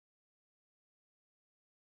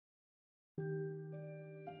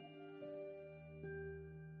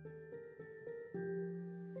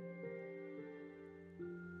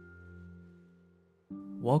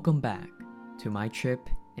Welcome back to my trip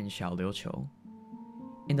in Xiaoliuqiu.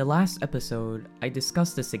 In the last episode, I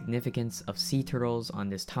discussed the significance of sea turtles on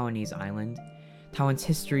this Taiwanese island, Taiwan's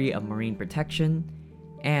history of marine protection,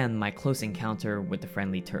 and my close encounter with the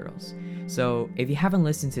friendly turtles. So if you haven't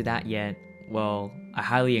listened to that yet, well, I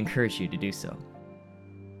highly encourage you to do so.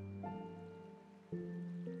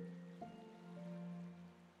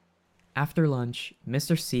 After lunch,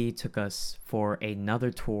 Mr. C took us for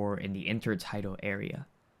another tour in the intertidal area.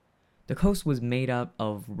 The coast was made up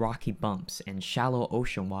of rocky bumps and shallow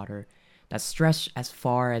ocean water that stretched as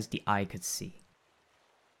far as the eye could see.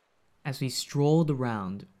 As we strolled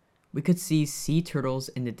around, we could see sea turtles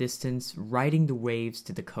in the distance riding the waves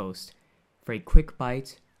to the coast for a quick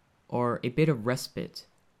bite or a bit of respite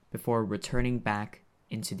before returning back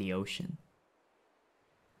into the ocean.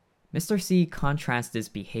 Mr. C contrasts this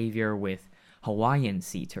behavior with Hawaiian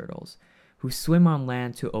sea turtles, who swim on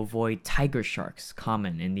land to avoid tiger sharks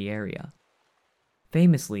common in the area.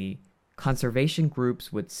 Famously, conservation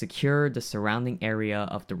groups would secure the surrounding area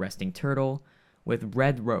of the resting turtle with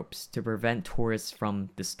red ropes to prevent tourists from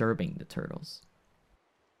disturbing the turtles.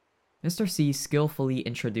 Mr. C skillfully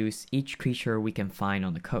introduced each creature we can find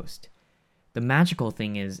on the coast. The magical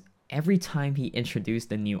thing is, every time he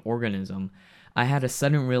introduced a new organism, I had a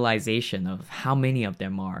sudden realization of how many of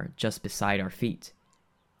them are just beside our feet.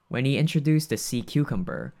 When he introduced the sea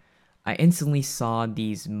cucumber, I instantly saw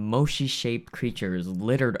these moshi-shaped creatures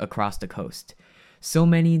littered across the coast, so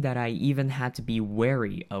many that I even had to be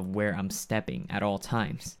wary of where I'm stepping at all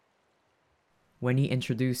times. When he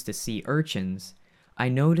introduced the sea urchins, I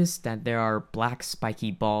noticed that there are black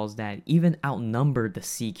spiky balls that even outnumbered the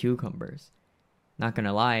sea cucumbers. Not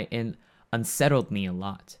gonna lie, it unsettled me a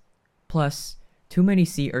lot. Plus, too many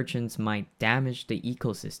sea urchins might damage the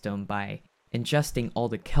ecosystem by ingesting all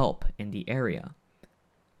the kelp in the area.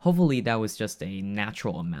 Hopefully that was just a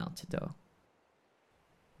natural amount though.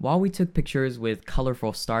 While we took pictures with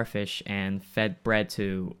colorful starfish and fed bread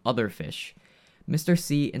to other fish, Mr.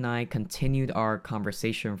 C and I continued our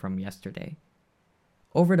conversation from yesterday.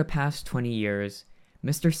 Over the past 20 years,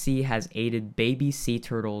 Mr. C has aided baby sea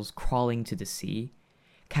turtles crawling to the sea,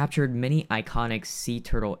 captured many iconic sea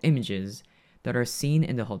turtle images that are seen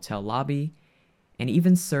in the hotel lobby, and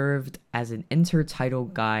even served as an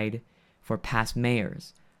intertidal guide for past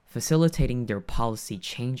mayors, facilitating their policy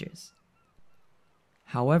changes.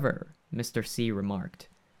 However, Mr. C remarked,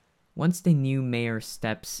 once the new mayor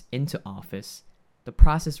steps into office, the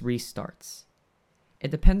process restarts.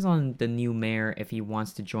 It depends on the new mayor if he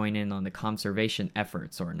wants to join in on the conservation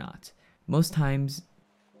efforts or not. Most times,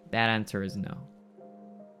 that answer is no.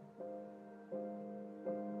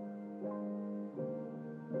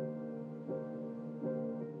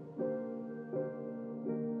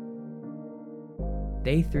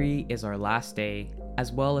 Day 3 is our last day,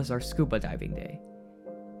 as well as our scuba diving day.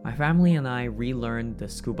 My family and I relearned the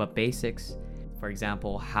scuba basics, for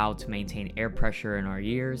example, how to maintain air pressure in our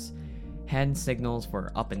ears, hand signals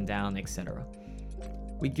for up and down, etc.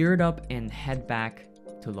 We geared up and head back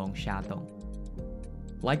to Longxiadong.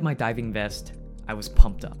 Like my diving vest, I was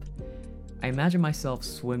pumped up. I imagined myself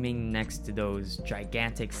swimming next to those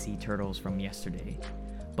gigantic sea turtles from yesterday,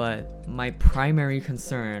 but my primary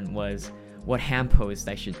concern was what hand pose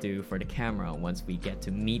I should do for the camera once we get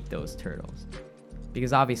to meet those turtles.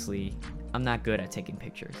 Because obviously, I'm not good at taking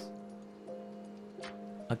pictures.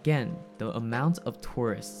 Again, the amount of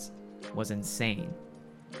tourists was insane,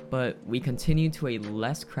 but we continued to a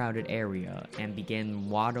less crowded area and began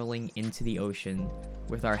waddling into the ocean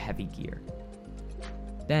with our heavy gear.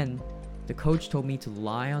 Then, the coach told me to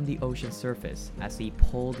lie on the ocean surface as he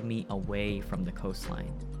pulled me away from the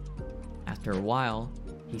coastline. After a while,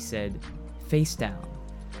 he said, face down,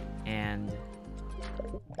 and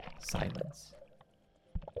silence.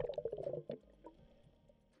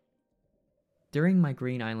 During my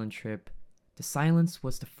Green Island trip, the silence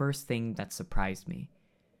was the first thing that surprised me.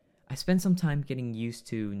 I spent some time getting used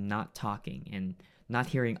to not talking and not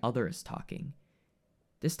hearing others talking.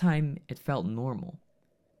 This time, it felt normal.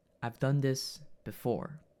 I've done this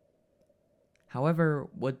before. However,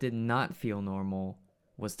 what did not feel normal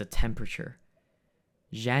was the temperature.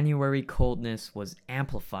 January coldness was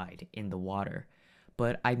amplified in the water,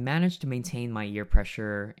 but I managed to maintain my ear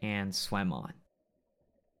pressure and swam on.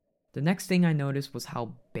 The next thing I noticed was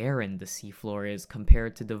how barren the seafloor is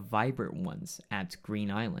compared to the vibrant ones at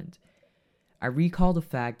Green Island. I recall the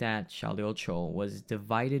fact that Xiaoliuqiu was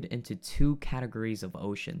divided into two categories of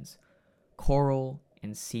oceans, coral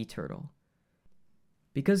and sea turtle.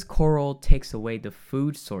 Because coral takes away the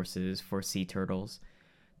food sources for sea turtles,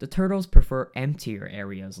 the turtles prefer emptier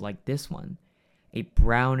areas like this one, a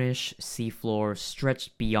brownish seafloor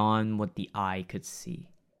stretched beyond what the eye could see.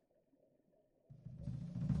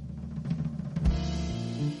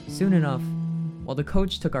 Soon enough, while the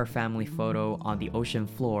coach took our family photo on the ocean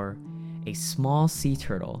floor, a small sea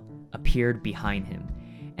turtle appeared behind him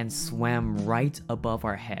and swam right above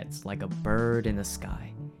our heads like a bird in the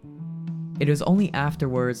sky. It was only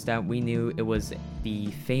afterwards that we knew it was the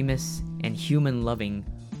famous and human-loving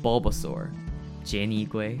Bulbasaur,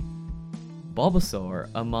 Jianigui. Bulbasaur,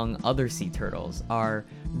 among other sea turtles, are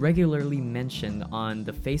regularly mentioned on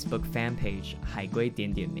the Facebook fan page 海龟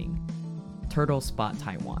点点名, Turtle Spot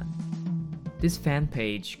Taiwan. This fan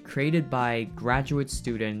page, created by graduate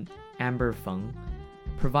student Amber Feng,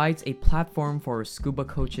 provides a platform for scuba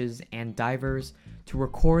coaches and divers to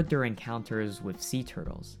record their encounters with sea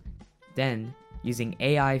turtles. Then, using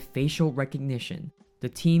AI facial recognition, the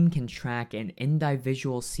team can track an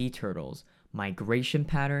individual sea turtle's migration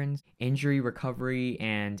patterns, injury recovery,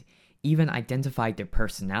 and even identify their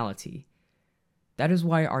personality. That is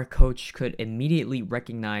why our coach could immediately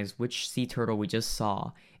recognize which sea turtle we just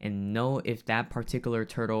saw and know if that particular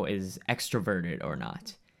turtle is extroverted or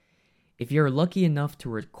not. If you're lucky enough to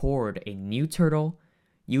record a new turtle,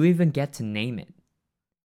 you even get to name it.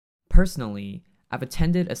 Personally, I've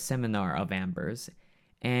attended a seminar of Amber's,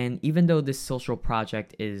 and even though this social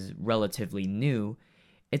project is relatively new,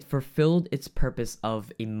 it fulfilled its purpose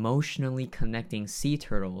of emotionally connecting sea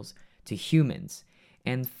turtles to humans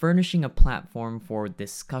and furnishing a platform for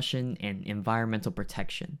discussion and environmental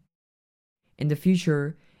protection. In the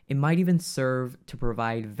future, it might even serve to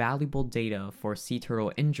provide valuable data for sea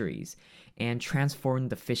turtle injuries and transform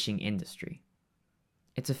the fishing industry.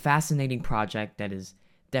 It's a fascinating project that is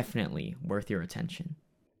definitely worth your attention.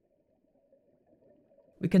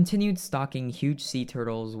 We continued stalking huge sea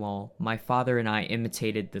turtles while my father and I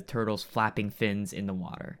imitated the turtles' flapping fins in the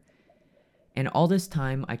water. And all this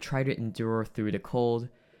time, I try to endure through the cold,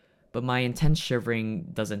 but my intense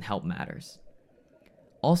shivering doesn't help matters.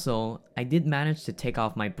 Also, I did manage to take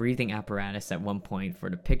off my breathing apparatus at one point for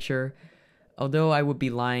the picture, although I would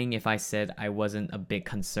be lying if I said I wasn't a bit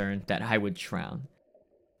concerned that I would drown.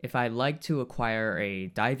 If I'd like to acquire a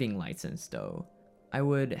diving license, though, I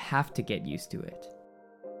would have to get used to it.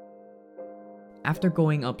 After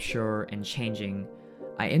going upshore and changing,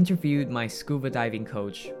 I interviewed my scuba diving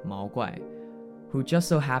coach, Mao Guai, who just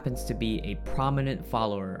so happens to be a prominent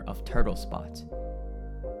follower of Turtle Spot.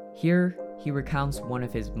 Here, he recounts one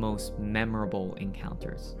of his most memorable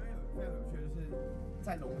encounters.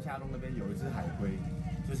 在龙虾洞那边有一只海龟，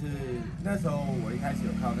就是那时候我一开始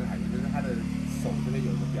有看到那个海龟，就是它的手这边有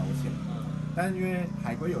一个标签，但是因为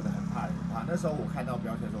海龟有的很怕人很怕，那时候我看到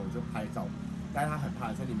标签的时候我就拍照，但是它很怕，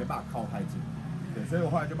所以你没办法靠太近，对，所以我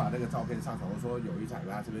后来就把那个照片上传，我说有一只海龟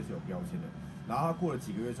它这边是有标签的，然后它过了几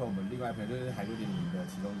个月之后，我们另外一朋友就是海龟点名的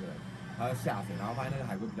其中一个人，他就下水，然后发现那个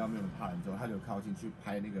海龟比较没有怕人之后，他就靠近去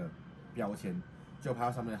拍那个标签，就拍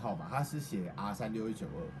到上面的号码，他是写 R36192。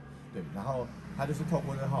对，然后他就是透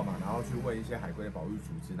过这个号码，然后去问一些海龟的保育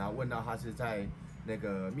组织，然后问到他是在那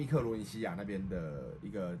个密克罗尼西亚那边的一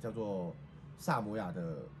个叫做萨摩亚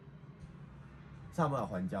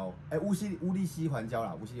环礁，乌利西环礁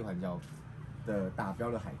啦，乌西环礁的打标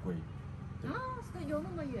的海龟。啊，游那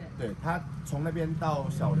么远？对，他从那边到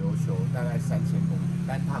小琉球大概3000公里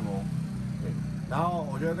单趟哦。对，然后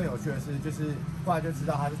我觉得更有趣的是，就是后来就知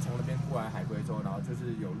道他是从那边过来海龟之后，然后就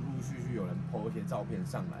是有陆陆续续有人 po 一些照片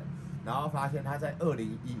上来。然后发现他在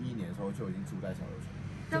2011年的时候就已经住在小琉球，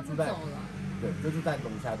就不走了。对，就住在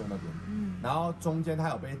龙虾洞那边。然后中间他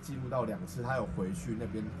有被记录到2次，他有回去那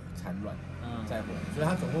边产卵，再回来，所以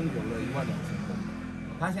他总共游了12000公里。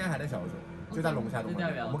他现在还在小琉球，就在龙虾洞那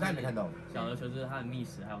边。我们刚才没看到。小琉球就是他的觅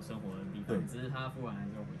食还有生活的地方，对，只是他忽然还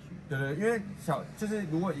是要回去。对，因为就是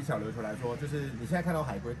如果以小琉球来说，就是你现在看到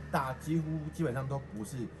海龟，基本上都不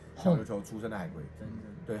是小琉球出生的海龟。真的。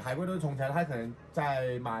对，海龟都是从小，它可能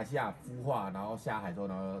在马来西亚孵化，然后下海之后，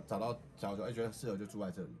然后找到小琉球，觉得适合就住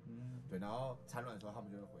在这里。对，然后产卵的时候，他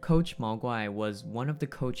们就会回。Coach Mao Guai was one of the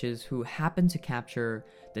coaches who happened to capture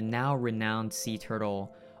the now renowned sea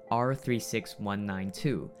turtle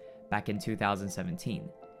R36192 back in 2017.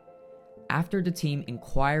 After the team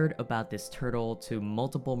inquired about this turtle to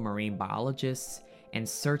multiple marine biologists and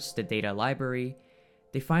searched the data library,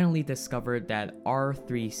 they finally discovered that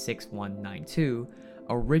R36192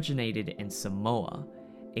 originated in Samoa,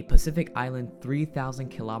 a Pacific island 3,000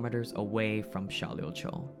 kilometers away from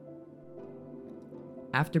Xiaoliuqiu.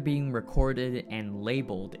 After being recorded and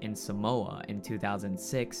labeled in Samoa in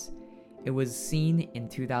 2006, it was seen in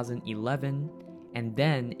 2011 and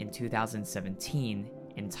then in 2017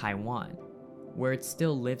 in Taiwan, where it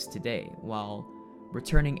still lives today, while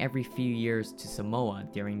returning every few years to Samoa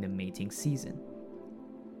during the mating season.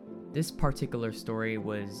 This particular story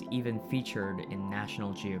was even featured in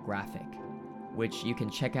National Geographic, which you can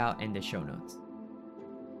check out in the show notes.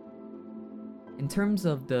 In terms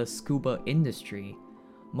of the scuba industry,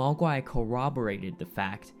 Maoguai corroborated the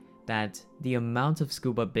fact that the amount of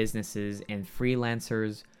scuba businesses and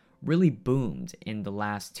freelancers really boomed in the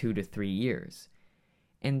last 2 to 3 years,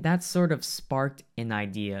 and that sort of sparked an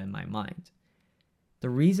idea in my mind. The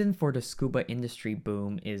reason for the scuba industry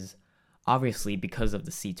boom is obviously because of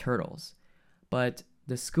the sea turtles, but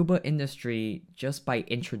the scuba industry, just by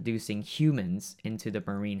introducing humans into the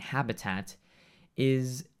marine habitat,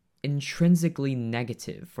 is intrinsically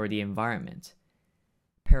negative for the environment.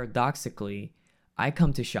 Paradoxically, I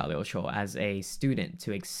come to Xiaoliuqiu as a student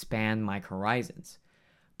to expand my horizons,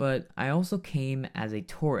 but I also came as a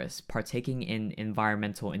tourist partaking in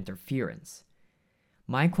environmental interference.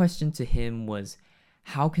 My question to him was,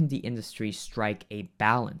 how can the industry strike a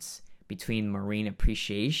balance between marine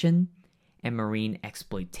appreciation and marine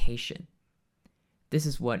exploitation? This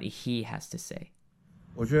is what he has to say.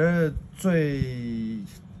 我觉得最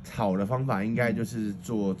好的方法应该就是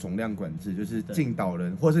做总量管制，就是进岛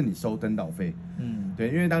人，或是你收登岛费。对，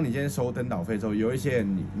因为当你今天收登岛费之后，有一些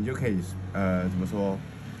人你就可以怎么说？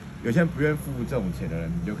有些人不愿付这种钱的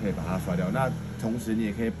人，你就可以把它刷掉。那同时你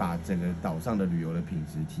也可以把整个岛上的旅游的品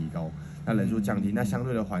质提高，那人数降低，那相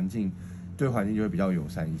对的环境对环境就会比较友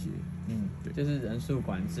善一些。对，就是人数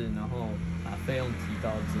管制，然后把费用提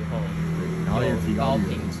高之后，对，然后也提高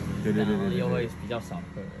品质，对，然后又会比较少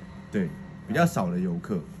客人，对，比较少的游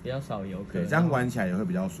客，对，这样玩起来也会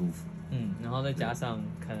比较舒服。然后再加上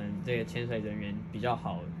可能这个潜水人员比较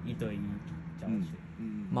好1对1教学。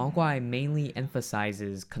Maoguai mainly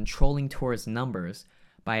emphasizes controlling tourist numbers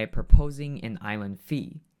by proposing an island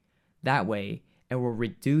fee. That way, it will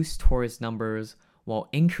reduce tourist numbers while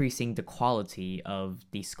increasing the quality of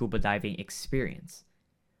the scuba diving experience.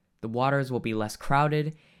 The waters will be less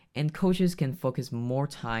crowded, and coaches can focus more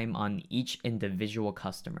time on each individual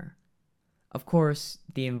customer. Of course,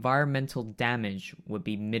 the environmental damage would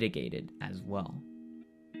be mitigated as well.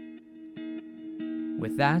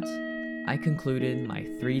 With that, I concluded my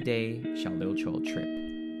 3-day Xiaoliuqiu trip.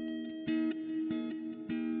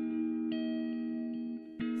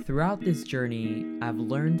 Throughout this journey, I've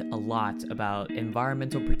learned a lot about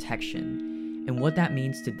environmental protection and what that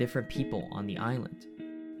means to different people on the island.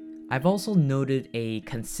 I've also noted a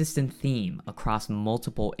consistent theme across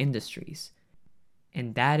multiple industries,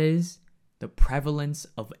 and that is the prevalence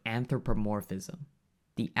of anthropomorphism,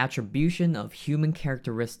 the attribution of human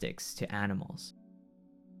characteristics to animals.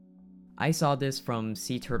 I saw this from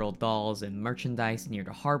sea turtle dolls and merchandise near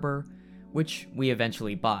the harbor, which we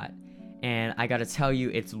eventually bought, and I gotta tell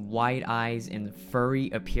you, its wide eyes and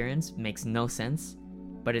furry appearance makes no sense,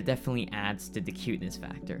 but it definitely adds to the cuteness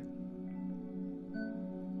factor.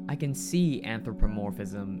 I can see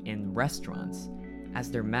anthropomorphism in restaurants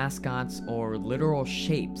as their mascots or literal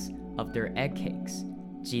shapes of their egg cakes,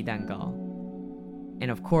 鸡蛋糕.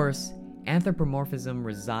 And of course, anthropomorphism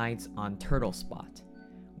resides on Turtle Spot,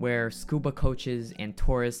 where scuba coaches and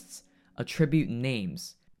tourists attribute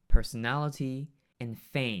names, personality, and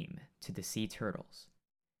fame to the sea turtles.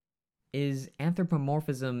 Is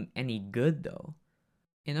anthropomorphism any good though?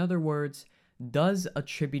 In other words, does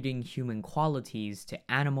attributing human qualities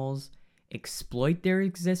to animals exploit their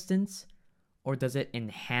existence, or does it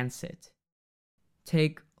enhance it?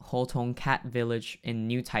 Take Hotong Cat Village in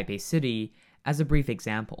New Taipei City as a brief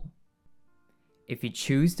example. If you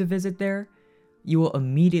choose to visit there, you will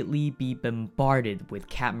immediately be bombarded with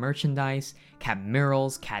cat merchandise, cat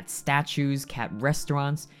murals, cat statues, cat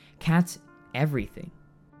restaurants, cat everything.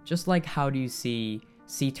 Just like how do you see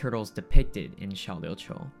sea turtles depicted in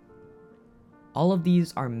Xiaoliuqiu. All of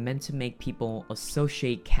these are meant to make people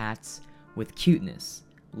associate cats with cuteness,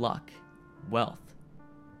 luck, wealth.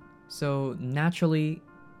 So naturally,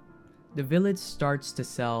 the village starts to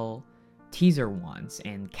sell teaser wands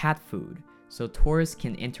and cat food so tourists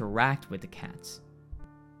can interact with the cats.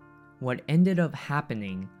 What ended up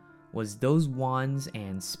happening was those wands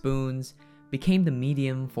and spoons became the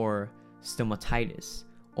medium for stomatitis,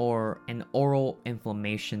 or an oral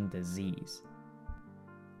inflammation disease.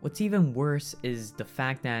 What's even worse is the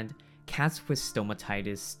fact that cats with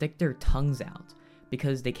stomatitis stick their tongues out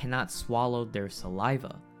because they cannot swallow their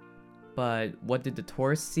saliva. But what did the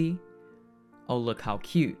tourists see? Oh, look how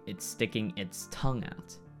cute, it's sticking its tongue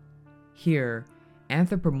out. Here,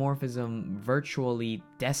 anthropomorphism virtually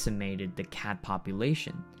decimated the cat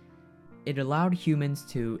population. It allowed humans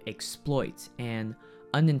to exploit and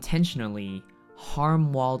unintentionally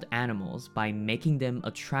harm wild animals by making them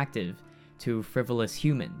attractive to frivolous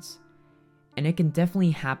humans, and it can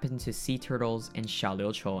definitely happen to sea turtles and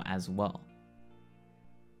xiaoliuqiu as well.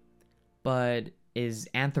 But is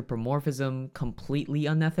anthropomorphism completely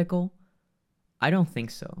unethical? I don't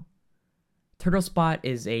think so. Turtle Spot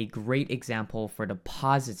is a great example for the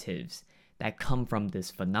positives that come from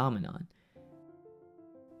this phenomenon.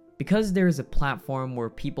 Because there is a platform where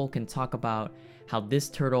people can talk about how this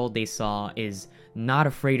turtle they saw is not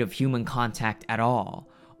afraid of human contact at all,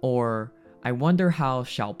 or I wonder how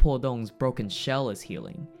Xiaopodong's broken shell is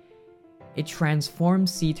healing. It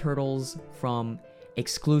transforms sea turtles from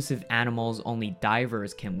exclusive animals only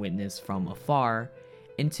divers can witness from afar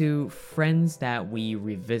into friends that we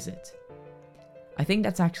revisit. I think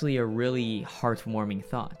that's actually a really heartwarming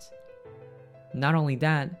thought. Not only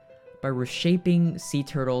that, by reshaping sea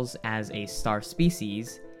turtles as a star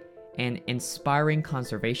species and inspiring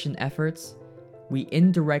conservation efforts, we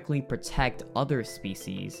indirectly protect other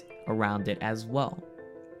species around it as well.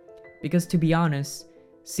 Because to be honest,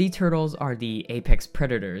 sea turtles are the apex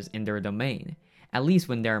predators in their domain, at least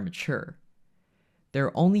when they're mature.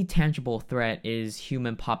 Their only tangible threat is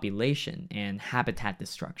human population and habitat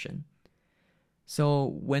destruction.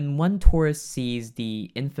 So when one tourist sees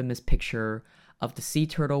the infamous picture of the sea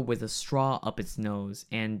turtle with a straw up its nose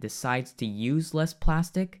and decides to use less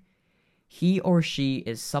plastic, he or she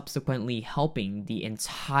is subsequently helping the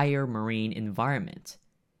entire marine environment.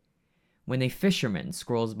 When a fisherman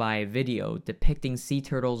scrolls by a video depicting sea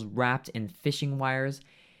turtles wrapped in fishing wires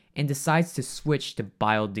and decides to switch to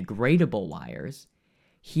biodegradable wires,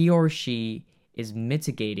 he or she is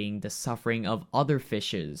mitigating the suffering of other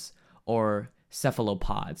fishes or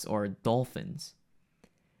cephalopods or dolphins.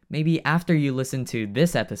 Maybe after you listen to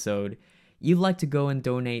this episode, you'd like to go and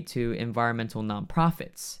donate to environmental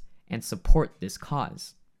nonprofits and support this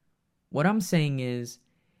cause. What I'm saying is,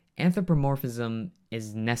 anthropomorphism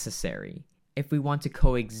is necessary if we want to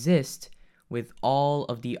coexist with all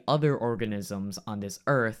of the other organisms on this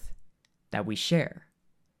earth that we share.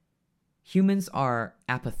 Humans are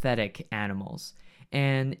apathetic animals,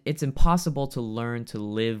 and it's impossible to learn to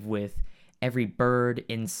live with every bird,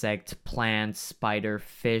 insect, plant, spider,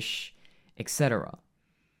 fish, etc.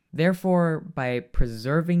 Therefore, by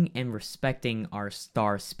preserving and respecting our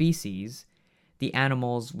star species, the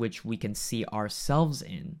animals which we can see ourselves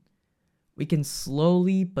in, we can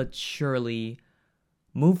slowly but surely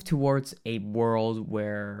move towards a world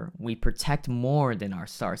where we protect more than our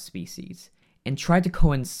star species and try to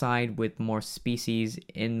coincide with more species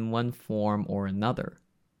in one form or another.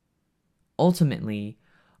 Ultimately,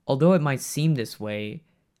 although it might seem this way,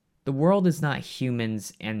 the world is not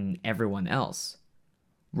humans and everyone else.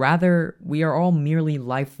 Rather, we are all merely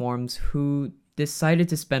life forms who decided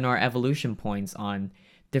to spend our evolution points on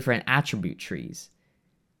different attribute trees.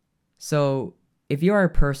 So, if you are a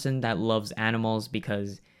person that loves animals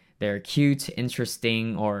because they're cute,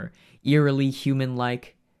 interesting, or eerily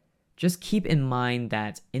human-like, just keep in mind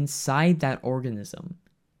that inside that organism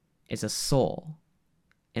is a soul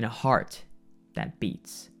and a heart that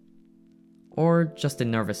beats. Or just a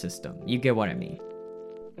nervous system, you get what I mean.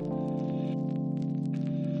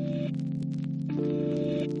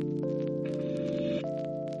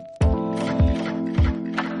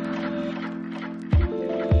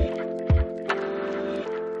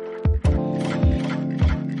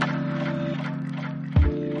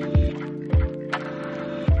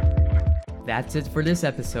 That's it for this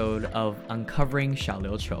episode of Uncovering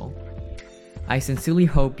Xiaoliuqiu. I sincerely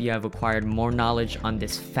hope you have acquired more knowledge on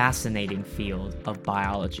this fascinating field of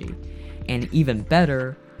biology, and even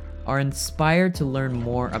better, are inspired to learn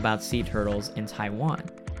more about sea turtles in Taiwan.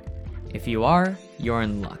 If you are, you're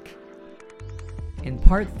in luck. In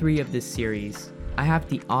part 3 of this series, I have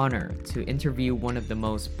the honor to interview one of the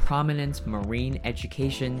most prominent marine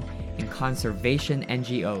education and conservation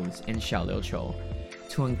NGOs in Xiaoliuqiu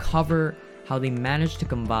to uncover how they managed to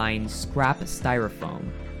combine scrap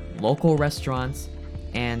styrofoam, local restaurants,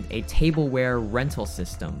 and a tableware rental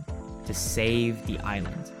system to save the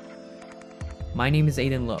island. My name is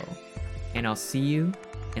Aiden Lowe, and I'll see you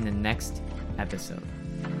in the next episode.